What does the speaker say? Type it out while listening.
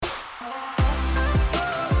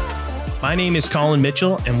My name is Colin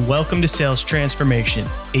Mitchell, and welcome to Sales Transformation,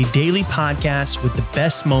 a daily podcast with the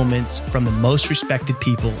best moments from the most respected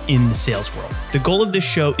people in the sales world. The goal of this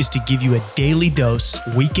show is to give you a daily dose,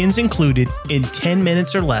 weekends included, in 10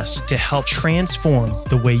 minutes or less to help transform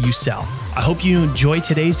the way you sell. I hope you enjoy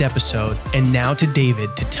today's episode, and now to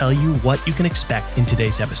David to tell you what you can expect in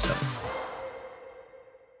today's episode.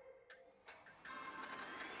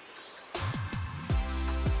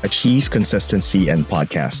 Achieve consistency in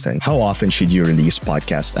podcasting. How often should you release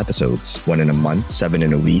podcast episodes? 1 in a month, 7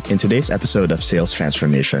 in a week? In today's episode of Sales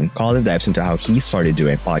Transformation, Colin dives into how he started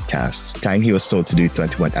doing podcasts, the time he was told to do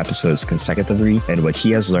 21 episodes consecutively, and what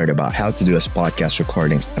he has learned about how to do his podcast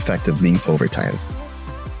recordings effectively over time.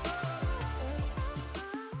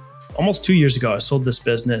 Almost 2 years ago, I sold this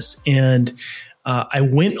business, and I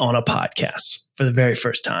went on a podcast for the very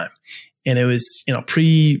first time. And it was,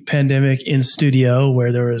 pre-pandemic in studio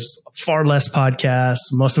where there was far less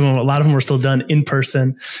podcasts. Most of them, a lot of them were still done in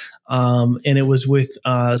person. And it was with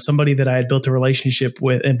somebody that I had built a relationship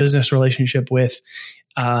with, a business relationship with,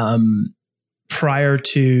 prior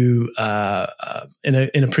to in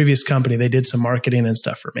a previous company. They did some marketing and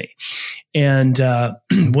stuff for me, and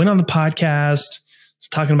went on the podcast. Was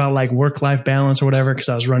talking about like work-life balance or whatever, because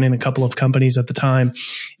I was running a couple of companies at the time,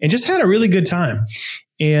 and just had a really good time.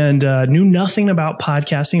 And knew nothing about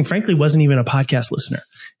podcasting. Frankly, wasn't even a podcast listener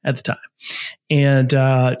at the time. And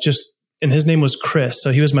and his name was Chris.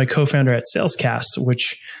 So he was my co-founder at Salescast,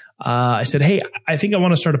 which I said, "Hey, I think I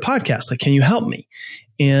want to start a podcast. Like, can you help me?"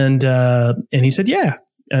 And he said, "Yeah."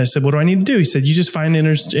 And I said, "What do I need to do?" He said, "You just find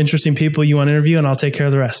interesting people you want to interview, and I'll take care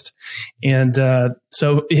of the rest." And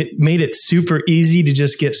so it made it super easy to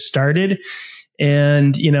just get started.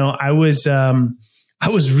 And I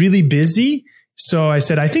was really busy. So I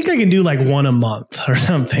said, I think I can do like one a month or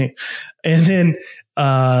something. And then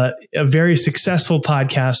a very successful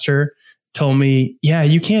podcaster told me, yeah,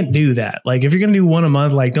 you can't do that. Like if you're going to do one a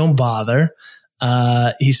month, like don't bother.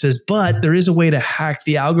 He says, but there is a way to hack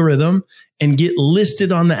the algorithm and get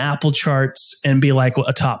listed on the Apple charts and be like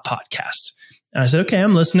a top podcast. And I said, okay,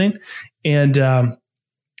 I'm listening. And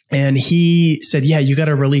he said, yeah, you got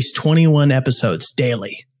to release 21 episodes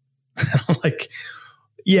daily. I'm like,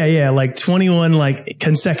 yeah, like 21, like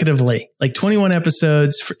consecutively, like 21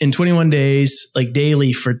 episodes in 21 days, like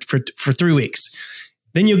daily for 3 weeks.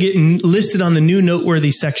 Then you'll get listed on the new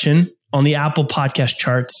noteworthy section on the Apple podcast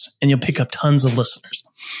charts, and you'll pick up tons of listeners.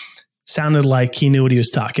 Sounded like he knew what he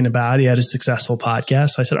was talking about. He had a successful podcast.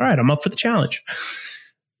 So I said, all right, I'm up for the challenge.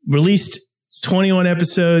 Released 21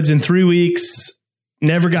 episodes in 3 weeks.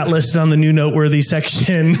 Never got listed on the new noteworthy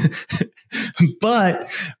section, but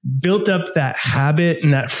built up that habit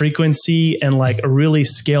and that frequency and like a really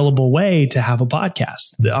scalable way to have a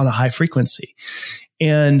podcast on a high frequency.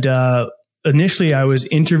 And initially I was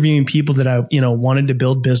interviewing people that I, wanted to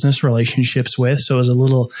build business relationships with. So it was a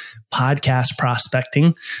little podcast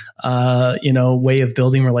prospecting, way of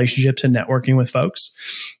building relationships and networking with folks.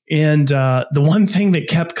 And the one thing that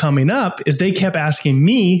kept coming up is they kept asking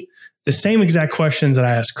me the same exact questions that I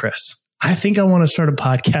asked Chris. I think I want to start a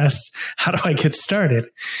podcast. How do I get started?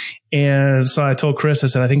 And so I told Chris, I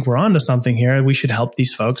said, I think we're onto something here. We should help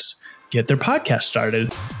these folks get their podcast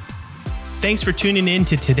started. Thanks for tuning in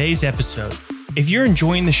to today's episode. If you're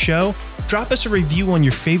enjoying the show, drop us a review on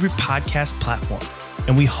your favorite podcast platform.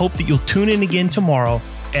 And we hope that you'll tune in again tomorrow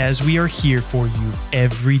as we are here for you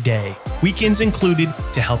every day, weekends included,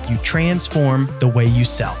 to help you transform the way you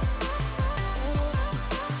sell.